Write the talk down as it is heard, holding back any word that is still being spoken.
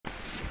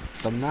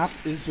The map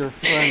is your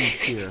friend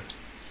here.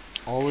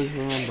 Always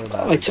remember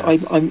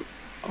that.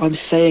 I'm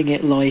saying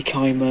it like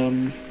I'm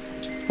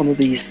one of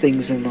these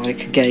things in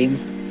like a game.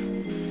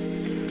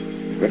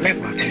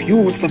 Remember to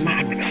use the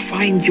map to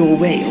find your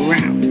way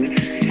around.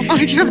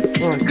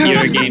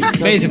 You're a game.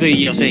 Basically,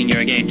 you're saying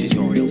you're a game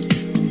tutorial.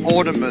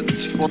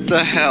 Ornament. What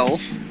the hell?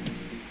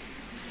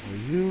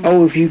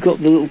 Oh, have you got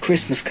the little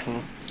Christmas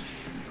car?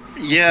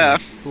 Yeah.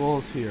 Who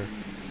else here?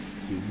 I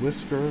see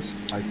Whiskers.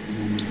 I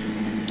see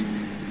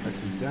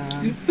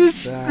Dan.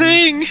 This Dan.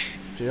 thing.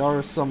 JR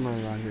is somewhere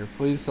around here.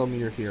 Please tell me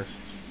you're here.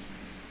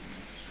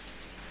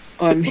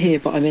 I'm here,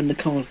 but I'm in the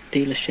car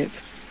dealership,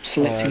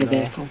 selecting a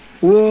vehicle.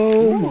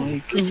 Whoa,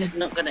 my god. This is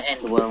not going to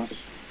end well.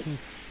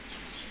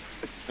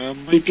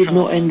 It did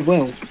not end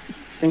well.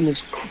 Ben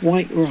was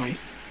quite right.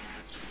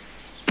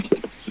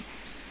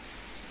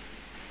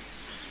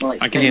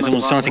 Like, I can hear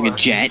someone starting a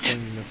jet.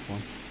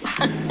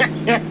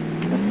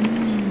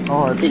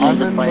 Alright,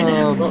 I'm in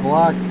the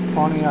black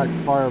Pontiac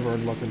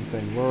Firebird looking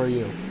thing. Where are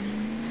you?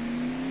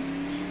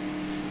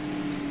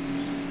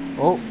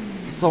 Oh,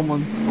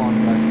 someone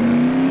spawned back there.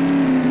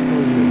 Who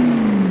are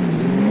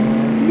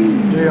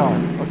you? JR.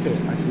 Okay,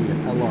 I see you.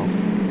 Hello.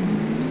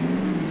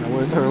 Now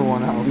where's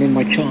everyone else? I'm in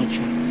my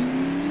charger.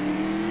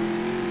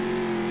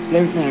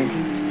 Don't know.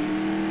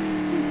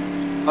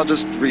 I'll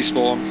just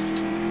respawn.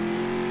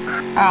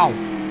 Ow!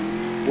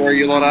 Where are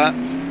you lot at?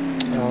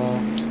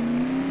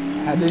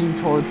 Heading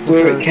towards the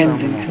We're at third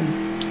Kensington.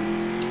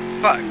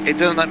 Terminal. Fuck, it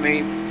didn't let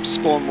me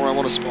spawn where I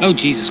want to spawn. Oh,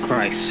 Jesus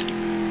Christ.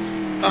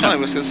 Oh, hi,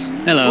 Whiskers.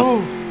 Hello.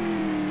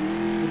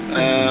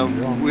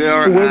 We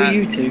are Where at are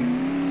you two?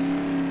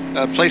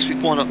 a place we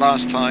spawned at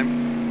last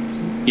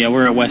time. Yeah,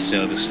 we're at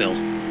Westover still.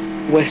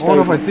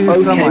 Westover. I see a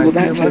Okay, semi. well I see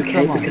a that's red okay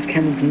semi. because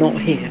Cameron's not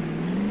here.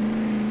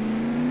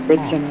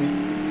 Red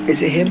semi.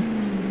 Is it him?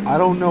 I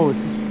don't know,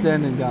 it's just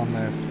standing down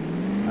there.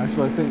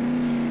 Actually, I think...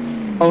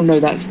 Oh no,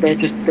 that's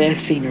their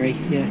scenery,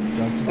 yeah.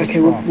 Okay,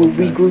 we'll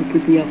regroup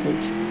with the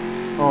others.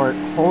 Alright,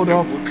 hold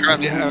up. We're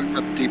currently out at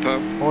the depot.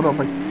 Hold up,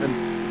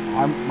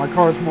 my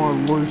car's more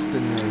loose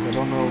than yours, I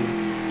don't know...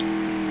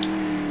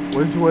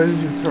 Which way did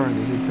you turn?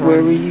 Did you turn... Where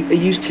are you? Are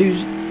you two...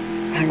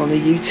 Hang on, are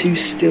you two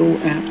still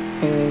at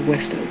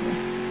Westover?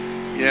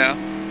 Yeah.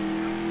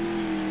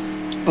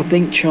 I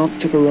think Chance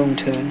took a wrong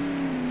turn.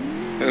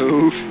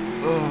 Oh.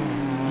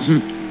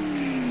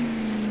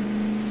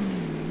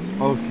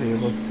 Okay,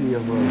 let's see a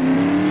road.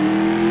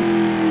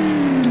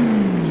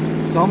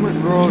 Summit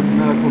Road,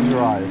 Medical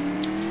Drive.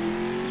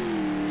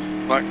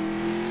 Fuck.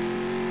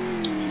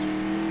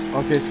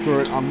 Okay, screw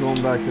it, I'm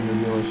going back to the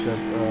dealership.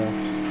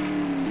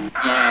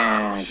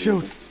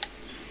 Shoot!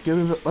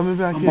 Let me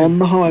back in. I'm on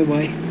the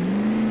highway.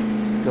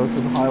 Go to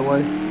the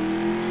highway.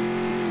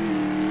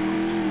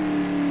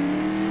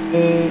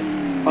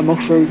 I'm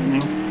off-road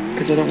now,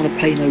 because I don't want to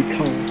pay no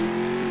toll.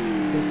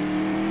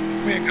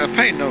 We ain't gonna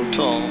pay no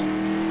toll.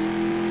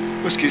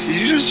 Whiskers, did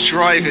you just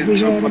drive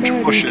into a bunch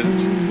of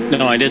bushes?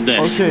 No, I did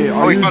this. Okay,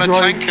 Oh, we found a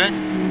tanker.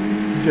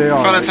 JR.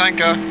 Found a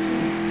tanker.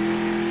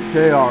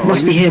 JR.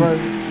 Must be him.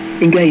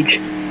 Engage.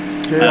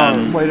 JR,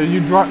 wait, are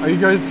you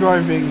guys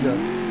driving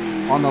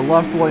on the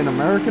left lane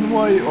American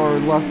way or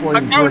left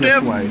lane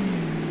British way?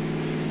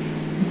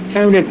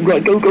 Found him.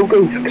 Right, go.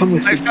 Come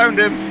with me. I found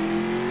him.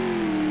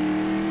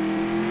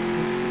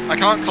 I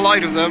can't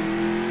collide with them.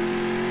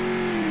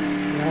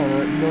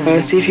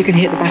 See if you can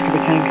hit the back of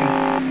the tanker.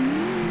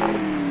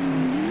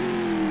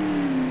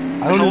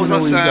 I don't even know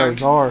where you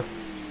guys are.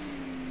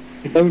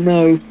 I don't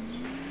know.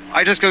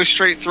 I just go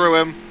straight through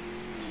him.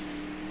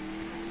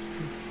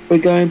 We're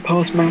going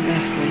past Mount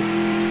Astley.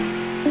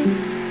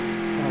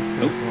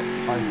 Okay, so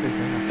I think I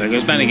have There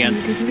goes Ben again.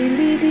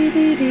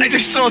 I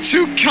just saw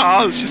two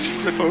cars just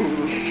flip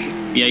over.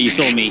 Yeah, you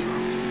saw me.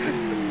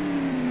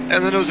 And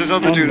then there was this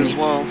other dude as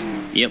well.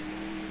 Yep.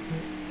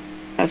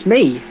 That's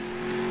me.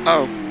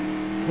 Oh.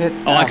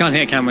 Oh, I can't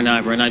hit Cameron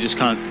either, and I just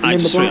can't. I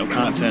just straight up black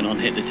can't turn on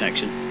hit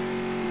detection.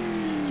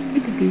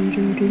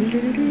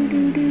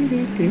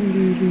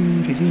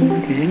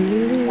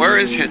 Where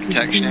is hit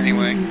detection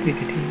anyway?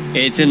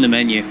 It's in the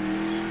menu.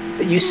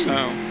 You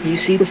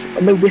see the...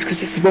 No,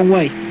 Whiskers, it's the wrong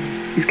way.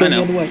 He's going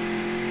the other way.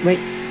 Wait,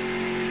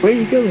 where are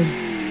you going?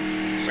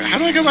 Wait, how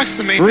do I go back to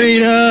the main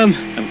Freedom!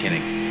 I'm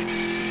kidding.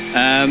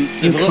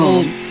 There's a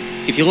little...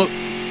 If you look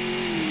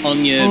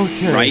on your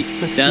right,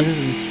 Dan,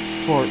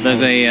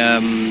 there's a...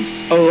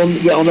 Oh,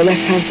 on the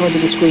left-hand side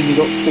of the screen, you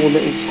got 4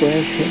 little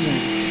squares. Hit them.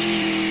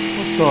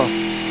 What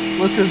the...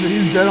 Whiskers, are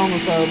you dead on the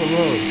side of the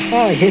road?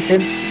 Oh, I hit him.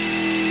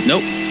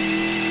 Nope.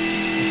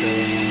 Okay,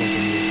 then I'm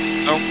looking at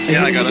you. Oh,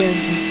 yeah, I got it.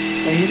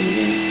 I hit him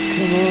again.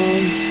 Come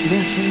on,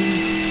 smash him.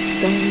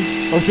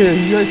 Die. Okay,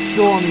 you guys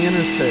still on the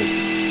interstate?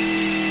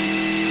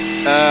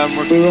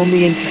 We're on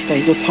the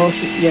interstate. We're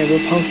passing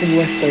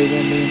Westover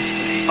on the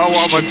interstate. Oh,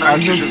 well, my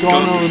I just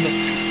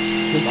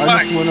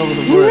went over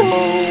the bridge.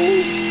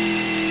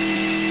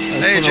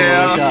 Hey,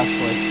 JR.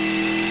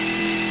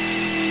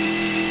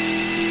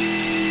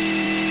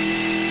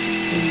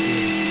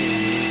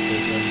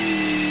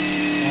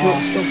 Not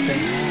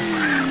stopping.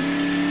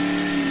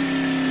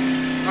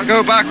 I'll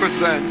go backwards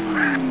then.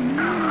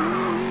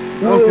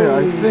 Okay,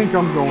 I think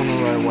I'm going the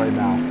right way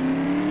now.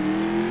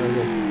 There we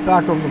go.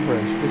 Back over the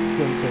bridge. This is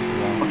gonna take a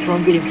while. I'll try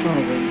and get in front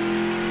of him.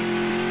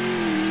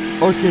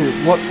 Okay,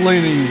 what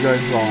lane are you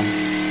guys on?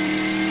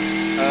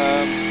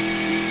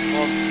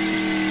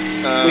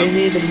 We're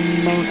near the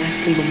Mount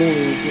Astley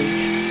Memorial Bridge.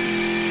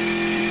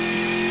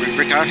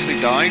 Rick Astley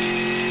died?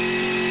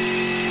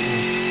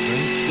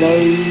 No. Oh,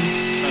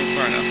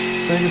 fair enough. I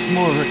think it's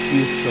more of an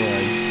Easter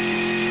egg.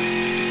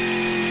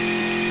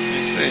 I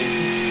see.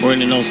 We're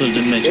in an alternate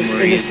dimension It's where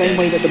in he the is same dead.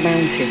 way that the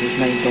mountain is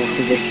named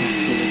after Rick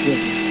Astley as well.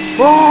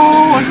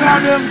 Oh, I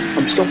got him!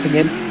 I'm stopping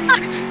him.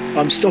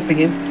 I'm stopping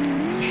him.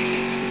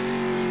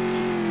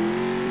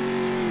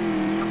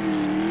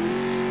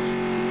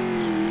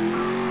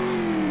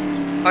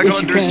 I Yes,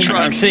 got you under his can. I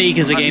truck. can't see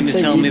because the game is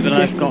telling me that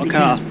I've got a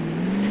car.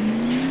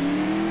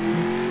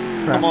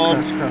 Crap, Come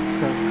on. crap.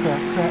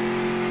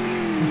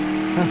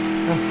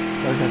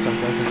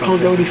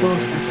 Can't go any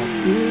faster.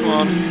 Come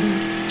on.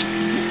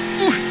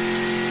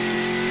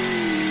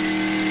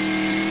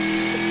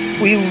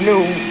 We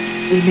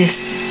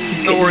missed.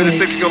 He's Don't worry, getting this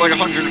away. thing could go like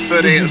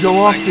 138 Did or you go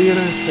something. off the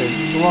interstate?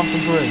 Did you go off the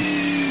bridge?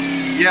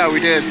 Yeah, we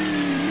did.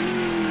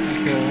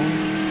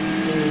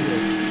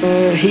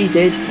 Okay. He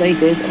did. They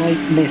did. I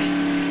missed.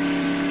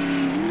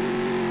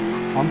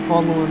 I'm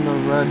following the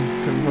red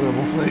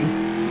convertible thing.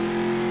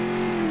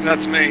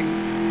 That's me.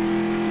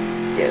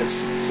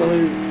 Yes. Follow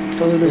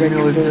the They red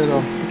nearly did convertible.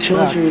 a The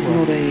Charger is backflip.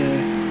 not a.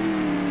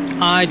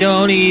 I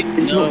don't even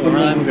It's know not where the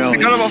I'm mountain. I going.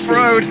 got him off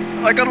road.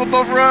 I got him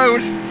above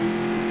road.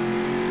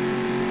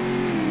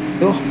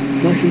 Oh,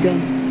 nicely done.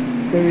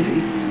 Where is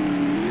he?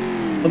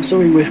 I'm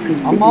sorry, Whiskers.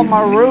 I'm on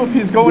my roof.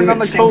 He's going We're on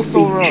the at South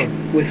coastal Beach,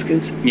 road.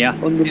 Whiskers. Yeah.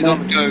 On the He's map.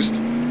 on the coast.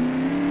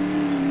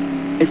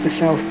 Head for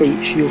South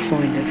Beach, you'll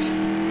find us.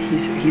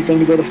 He's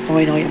only got a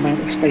finite amount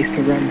of space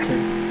to run to.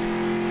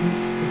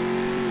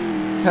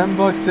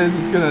 $10 says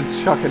it's gonna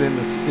chuck it in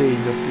the sea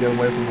just to get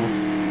away from us.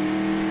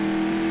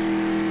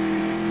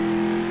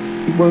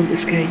 He won't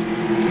escape.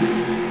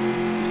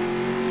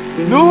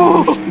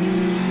 No! Speed.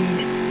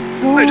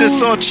 I just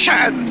saw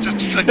Chad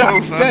just flip God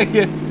over. dang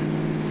it!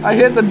 I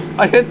hit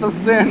the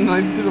sand and I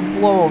did a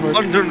blow over.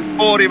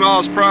 140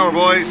 miles per hour,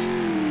 boys.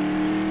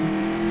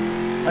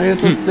 I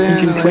hit the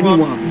sand and I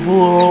 121.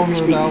 blew over.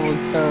 Speed. That was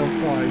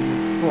terrifying.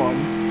 Fun.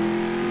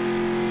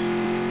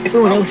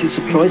 Everyone else is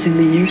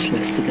surprisingly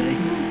useless today.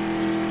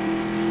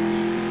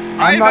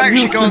 I'm I've not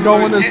actually used to gone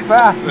going those this hits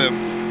fast. with him.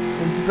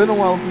 It's been a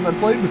while since I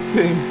played this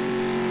game.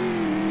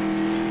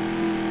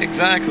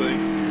 Exactly.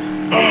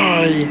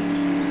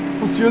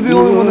 Plus, you're the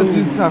only one that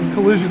seems to have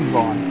collisions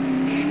on.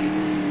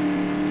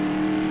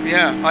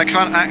 Yeah, I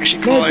can't actually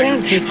No, collide don't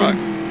with the hit truck.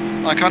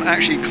 I can't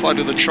actually collide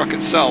with the truck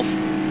itself.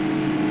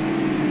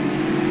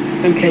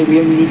 Okay, we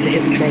only need to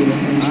hit the trailer.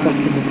 I'm stuck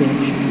in the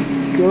ditch.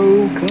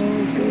 Go, car,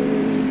 go.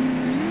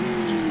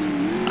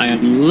 I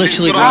am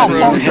literally It's got driving our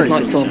around the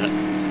headlights on. sunset.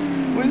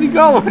 Where's he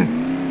going?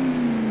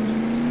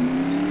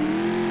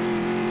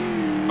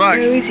 Back.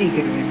 Where is he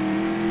going?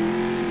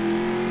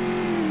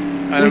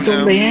 I He's don't on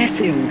know. the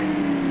airfield.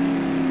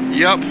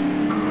 Yep.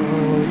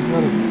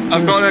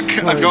 I've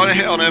got a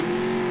hit on him.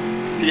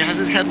 He has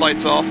his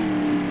headlights off.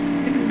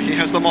 He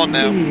has them on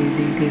now.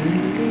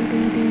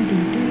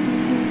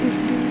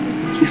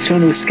 He's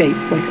trying to escape.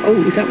 Like,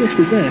 oh, is that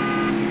Whiskers there?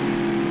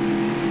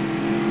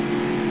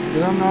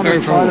 Get on the other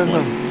Very side of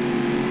probably. him.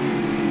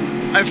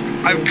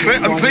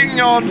 I'm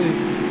clinging on.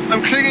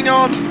 I'm clinging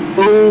on.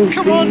 Full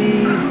Come on.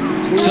 speed.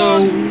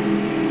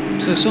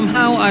 So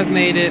somehow I've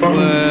made it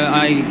where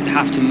I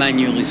have to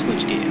manually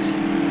switch gears.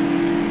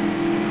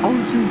 How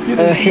would you get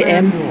into Hit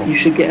M. manual? You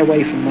should get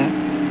away from that.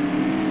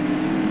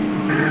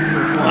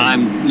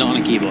 I'm not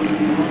on a keyboard.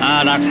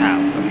 Ah, that's how.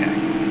 Okay.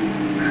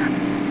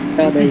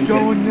 There Where's he you go.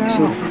 going now?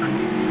 So,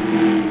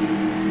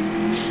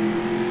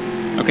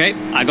 Okay,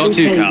 I got okay,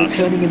 two we're cars.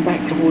 turning him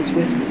back towards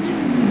Whiskers.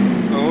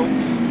 Oh,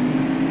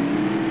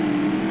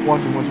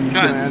 Watch him.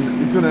 Chance.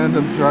 He's gonna end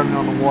up driving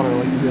on the water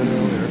like he did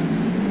earlier.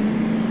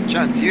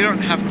 Chance, you don't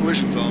have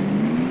collisions on.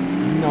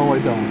 No, I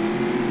don't.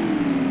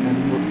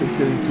 And it's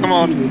getting too Come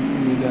on. heated for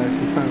me to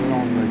actually turn it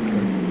on right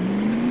quick.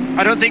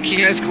 I don't think he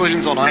has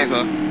collisions on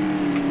either.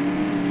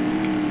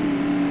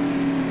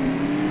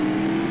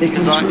 Here comes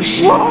Design-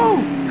 Whiskers. Whoa!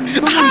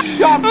 Someone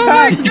shot Oh my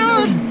past me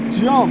God! and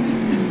jumped.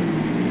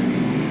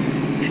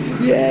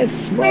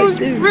 Yes, my That was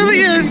dude.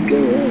 brilliant! Go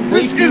on.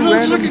 Whiskers, that was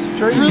Random fucking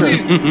stranger.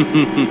 brilliant!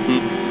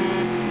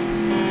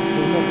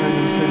 There's that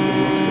random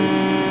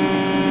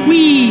stranger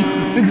Whee!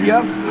 whispers.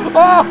 Yep.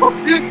 Oh!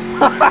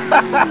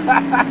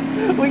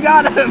 We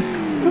got him!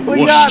 We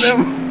Whoosh. got him!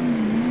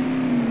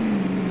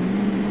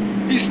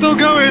 He's still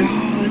going!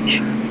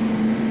 Dodge.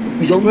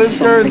 He's on to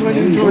Whiskers, something. when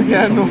now, you he's do on to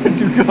again, something. where'd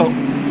you go?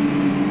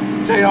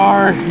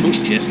 JR, Oh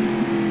shit.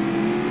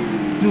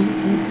 just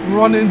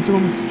run into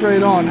him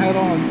straight on, head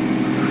on.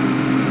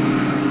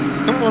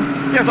 Come on.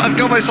 Yes, I've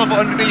got myself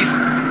underneath.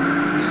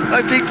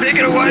 I'm being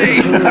taken away!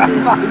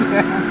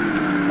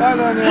 Right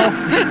on,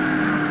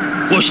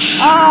 yeah. Whoosh!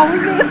 Oh, we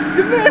missed!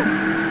 You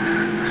missed!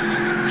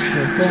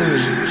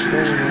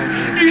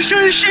 He's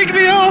trying to shake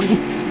me off!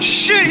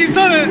 Shit, he's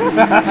done it!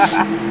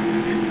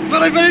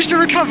 But I managed to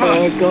recover!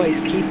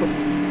 Guys, keep on it.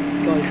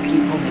 I'm going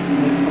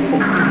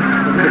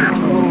to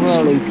climb the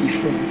slopey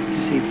front to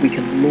see if we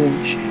can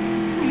launch it.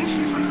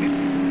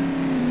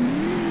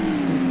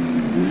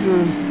 You should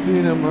have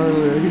seen him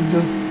earlier. He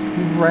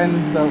ran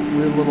into that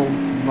weird little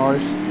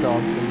marsh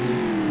stuff and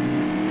just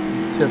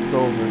tipped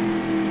over.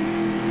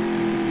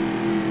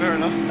 Fair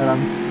enough. And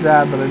I'm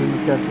sad that I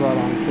didn't catch that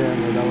on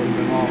camera. That would have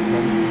been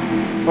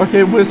awesome.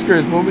 Okay,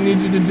 Whiskers, what we need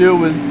you to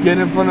do is get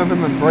in front of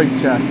him and brake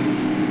check.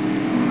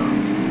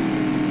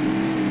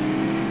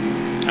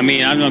 I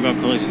mean, I've not got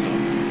collisions on.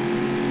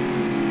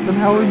 Then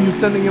how are you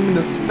sending him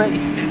into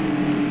space?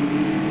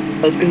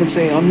 I was going to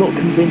say, I'm not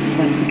convinced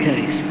that's the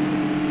case.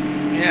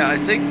 Yeah,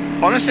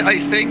 honestly, I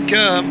think,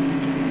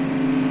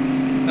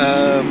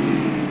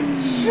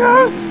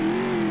 Shit!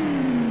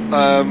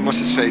 what's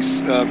his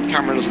face?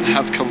 Cameron doesn't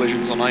have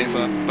collisions on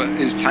either, but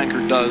his tanker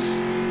does.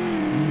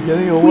 He's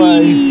getting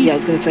away. Yeah, I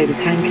was going to say the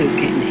tanker's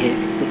getting hit,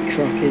 but the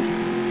truck is.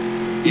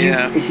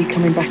 Yeah. Is he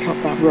coming back up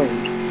that road?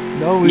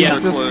 No, he's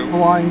just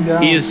flying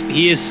down.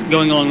 He is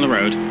going along the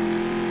road.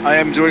 I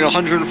am doing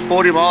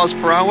 140 miles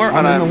per hour,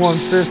 and I'm in I'm the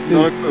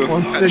 150s,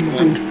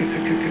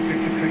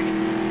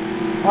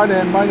 160s. Bye,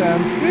 Dan. Bye,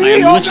 Dan. I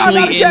am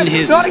literally in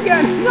his. Not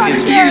again! Not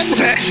again! You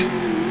said.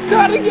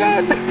 Not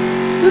again!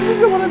 This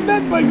isn't what I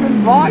meant by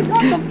goodbye.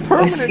 Not the permanent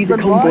I see the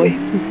goodbye.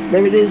 convoy.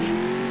 There it is.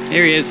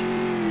 Here he is.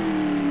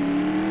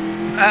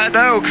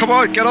 No, come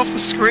on, get off the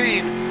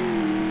screen.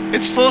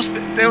 It's forced me.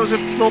 There was a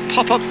little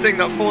pop-up thing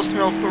that forced me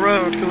off the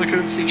road because I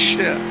couldn't see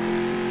shit.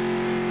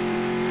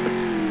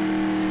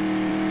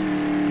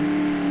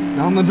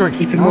 Down the drink.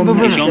 Keep him Down on the the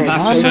He's river. gone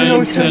past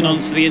the turn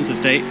onto the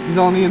interstate. He's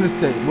on the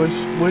interstate.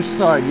 Which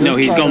side? Your No,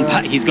 he's side gone.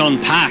 or- He's gone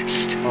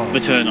past Oh. the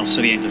turn off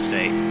to the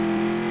interstate. Okay.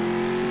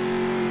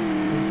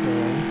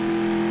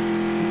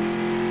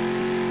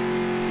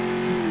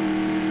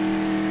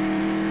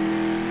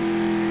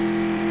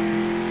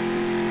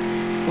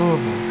 Oh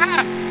no.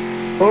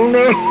 Oh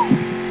no!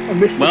 I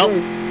missed Well. the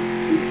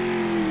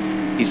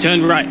road. He's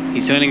turned right.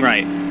 He's turning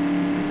right.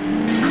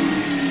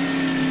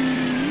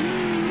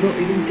 Not,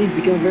 he doesn't seem to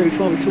be going very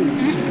far at all.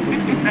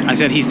 I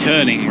said he's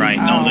turning right,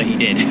 not that he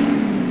did.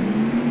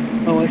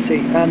 Oh, I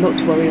see. Not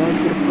to worry, I've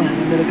got a plan.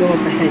 I'm going to go up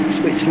ahead,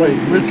 switch Wait,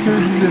 lanes.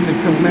 Whiskers is in the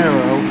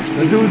Camaro.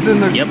 The dude's in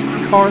the Yep.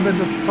 car that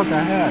just took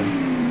ahead.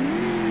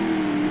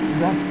 Is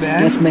that Ben?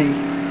 That's me.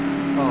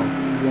 Oh, you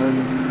got a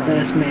different car.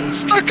 That's me.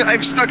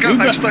 I've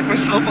stuck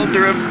myself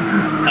under him.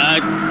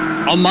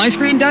 On my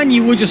screen, Dan,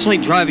 you were just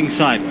like driving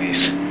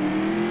sideways.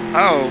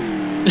 Oh.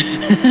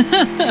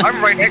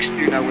 I'm right next to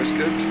you now,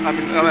 Whiskers. I'm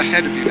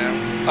ahead of you now.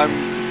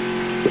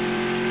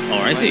 Oh,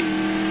 I see. Oh,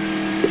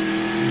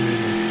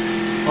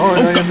 Oh,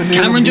 God,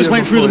 Cameron just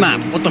went through the map.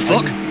 What the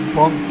fuck?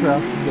 Bump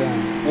traffic down.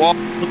 What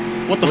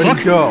the Where'd fuck?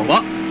 he go?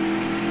 What?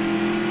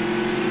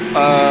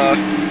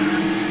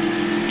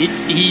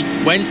 He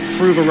went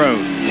through the road.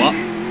 What?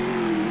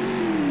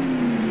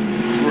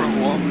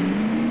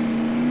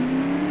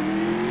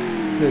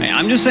 Hey,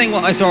 I'm just saying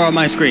what I saw on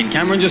my screen.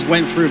 Cameron just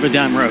went through the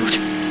damn road.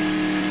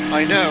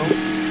 I know.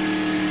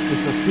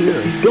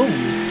 Disappeared. He's gone.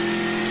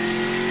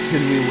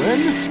 Did we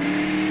win?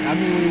 I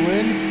mean, we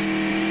win?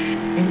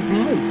 I don't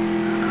know.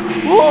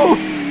 Whoa!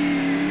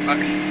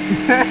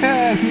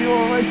 You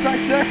were right back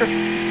there.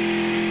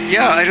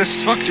 Yeah, I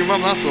just fucked your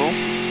mum, that's all.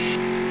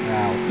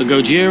 Ow. The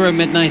Gojira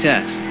Midnight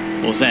S.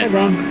 Or Hey, Z.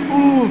 man.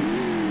 Ooh!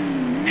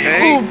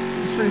 Hey, Ooh!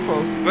 Street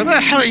post. where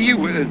the hell are you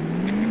with?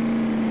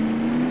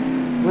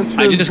 Whiskers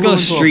I just blew got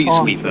a into street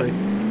palm sweeper. tree.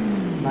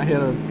 And I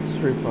hit a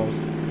street post. A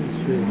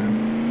street lamp.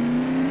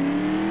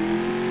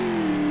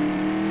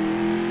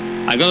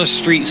 I got a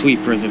street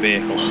sweeper as a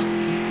vehicle. Oh,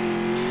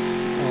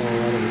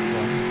 that would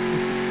suck.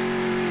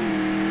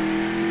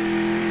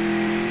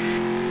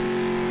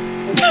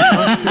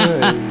 Okay,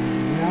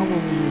 now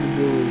what we need to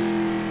do is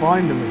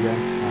find him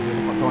again.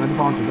 Go into the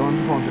poncho, go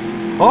into the poncho.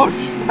 Oh,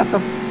 that's a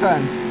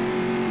fence.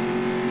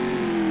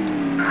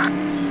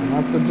 And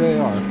that's a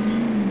JR.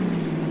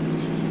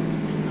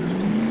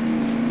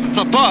 It's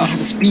a I have a bus!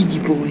 speedy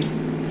boy.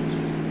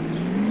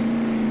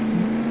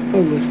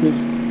 Oh, listeners.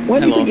 Why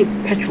have you got your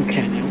petrol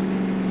can out?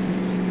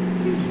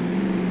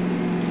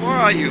 Where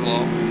are you,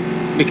 lot?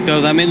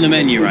 Because I'm in the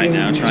menu right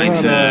now It's trying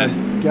around, to...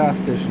 Gas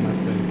station, I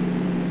think.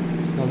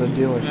 No, the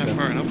dealership. Yeah,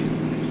 fair enough.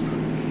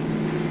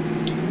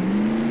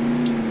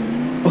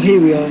 Oh,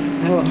 here we are.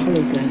 Hello,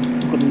 Ben.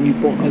 I've got a new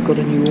I've got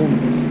a new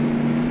ornament.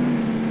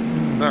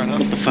 Fair enough.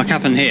 What the fuck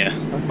happened here?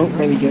 Okay, Oh,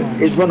 there we go.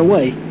 that's It's fine. run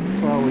away.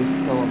 Probably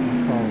fill up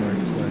my car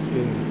right quick.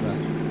 Give me a sec.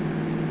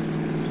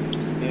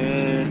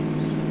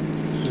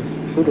 Just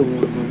Could have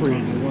run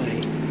freezing. away.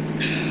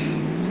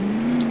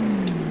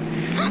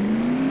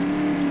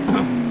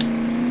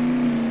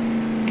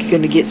 You're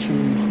gonna get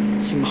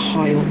some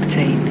high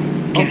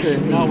octane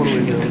gasoline. now what do we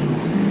for your do? car.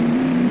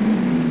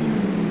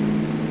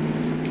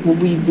 Well,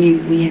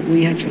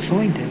 we have to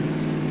find him.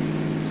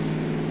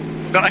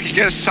 But I could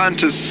get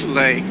Santa's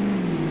sleigh.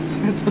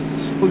 It's a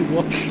silly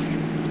one.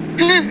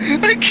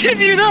 I kid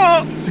you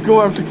not! To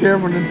go after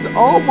Cameron and...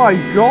 Oh my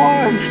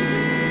god!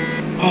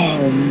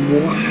 Oh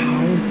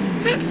wow!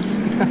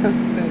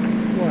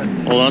 Santa's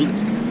Hold on.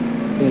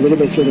 A little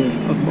bit further.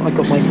 I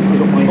got my.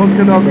 Hook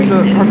it up to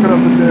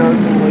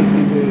JR's and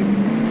ATV.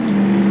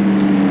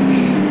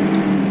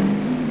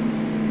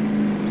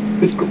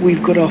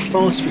 We've got our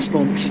fast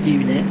response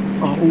unit,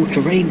 our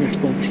all-terrain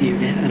response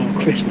unit, and our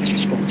Christmas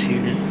response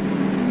unit.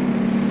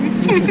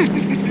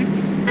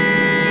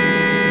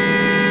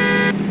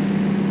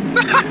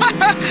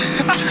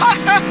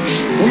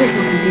 What if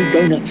we can do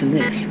donuts in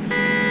this?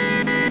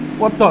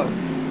 What the?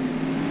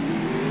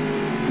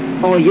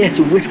 Oh yes,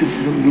 with Whiskers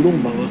is on the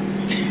lawnmower.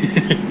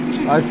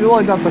 I feel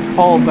like that's a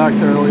call back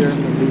to earlier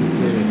in the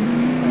BC.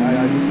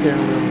 I just can't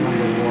really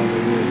remember what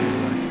it is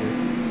exactly.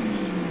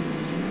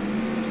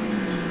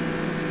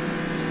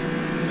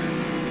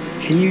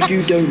 Can you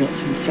do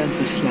donuts in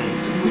Santa's sleigh?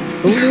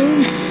 Oh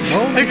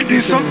no! I can do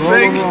something!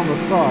 Roll over on the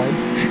side.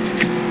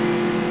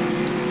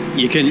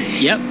 You can,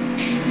 yep.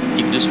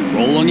 You can just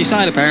roll on your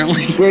side,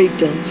 apparently. Break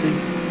dancing.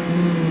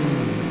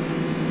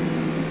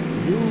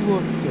 You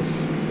look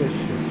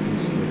suspicious,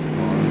 Mr.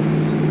 Carr.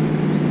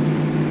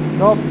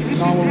 Nope,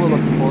 not what we're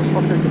looking for.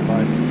 Okay,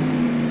 goodbye.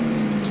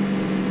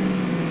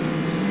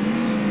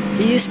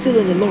 He is still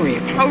in the lorry,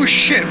 apparently. Oh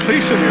shit,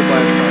 police are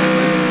nearby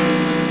apparently.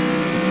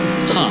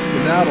 Huh.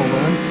 Skedaddle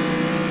then.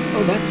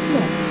 Oh, that's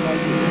not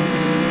ideal.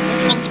 I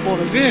can't spawn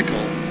a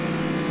vehicle.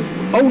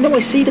 Oh no, I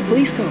see the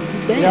police car.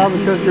 He's there. Yeah,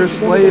 because your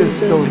sleigh is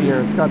still here.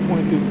 here. It's got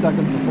 22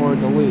 seconds before it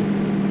deletes.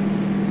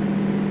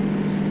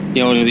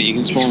 The order that you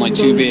can spawn like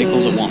two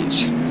vehicles at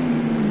once.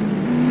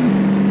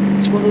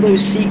 It's one of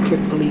those secret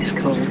police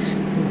cars.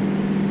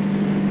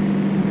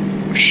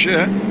 Oh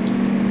shit.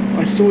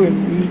 I saw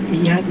him.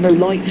 He had no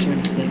lights or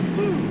anything.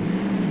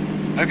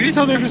 How can you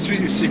tell the difference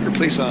between secret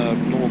police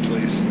and normal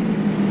police?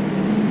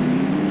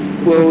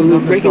 Well, the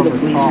regular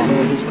police car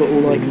has got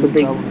all like the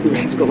big,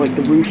 it's got like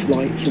the roof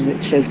lights and it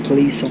says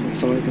police on the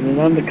side, and an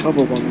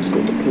undercover one has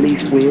got the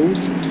police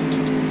wheels,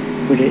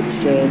 but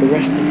it's the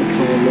rest of the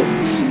car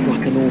looks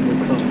like a normal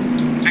car.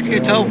 How can you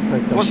tell?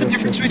 What's the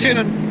difference between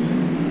a...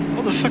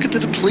 What the fuck do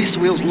the police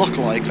wheels look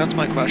like? That's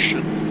my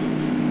question.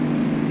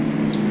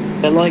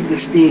 They're like the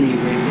steely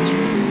rims.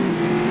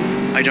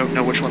 I don't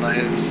know which one that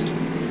is.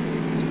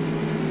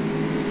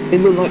 They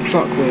look like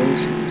truck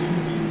wheels.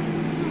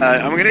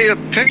 I'm gonna need a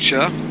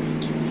picture.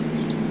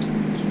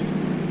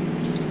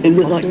 They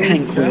look like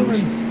tank wheels.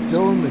 Cameron's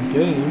still in the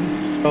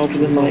game. Rather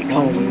than like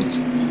car wheels.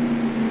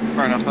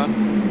 Fair enough then.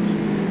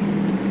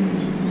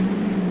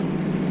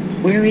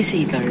 Where is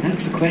he though?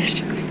 That's the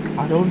question.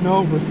 I don't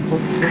know. We're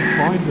supposed to go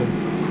find him.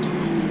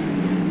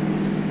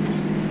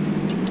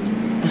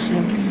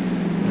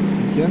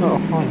 Begin a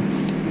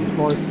hunt.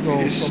 Before it's still...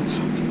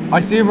 I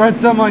see red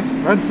semi!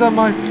 Red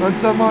semi! Red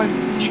semi!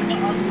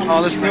 Oh,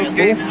 there's no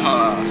game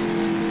pass.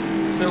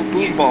 There's no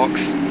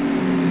boombox.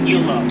 You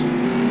love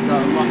the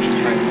lucky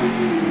trailer.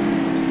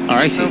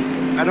 Alright.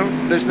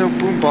 There's no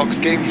boombox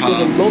game pass.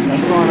 That's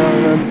not a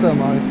red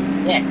semi.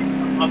 Yeah, it's the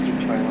lucky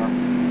trailer.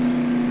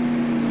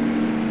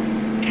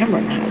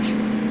 Cameron has.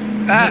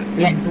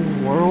 In the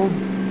world?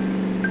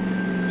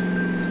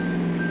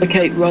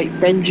 Okay, right,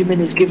 Benjamin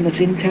has given us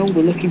intel.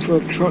 We're looking for a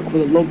truck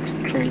with a log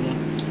trailer.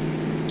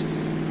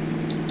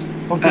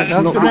 Okay, That's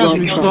that's not gonna have to the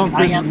be right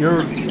something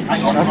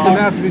that's gonna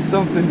have to be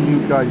something you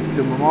guys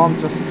do. My mom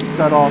just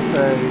set off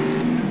a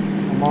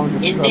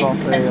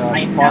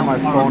find my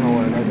phone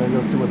alert. I gotta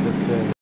go see what this is.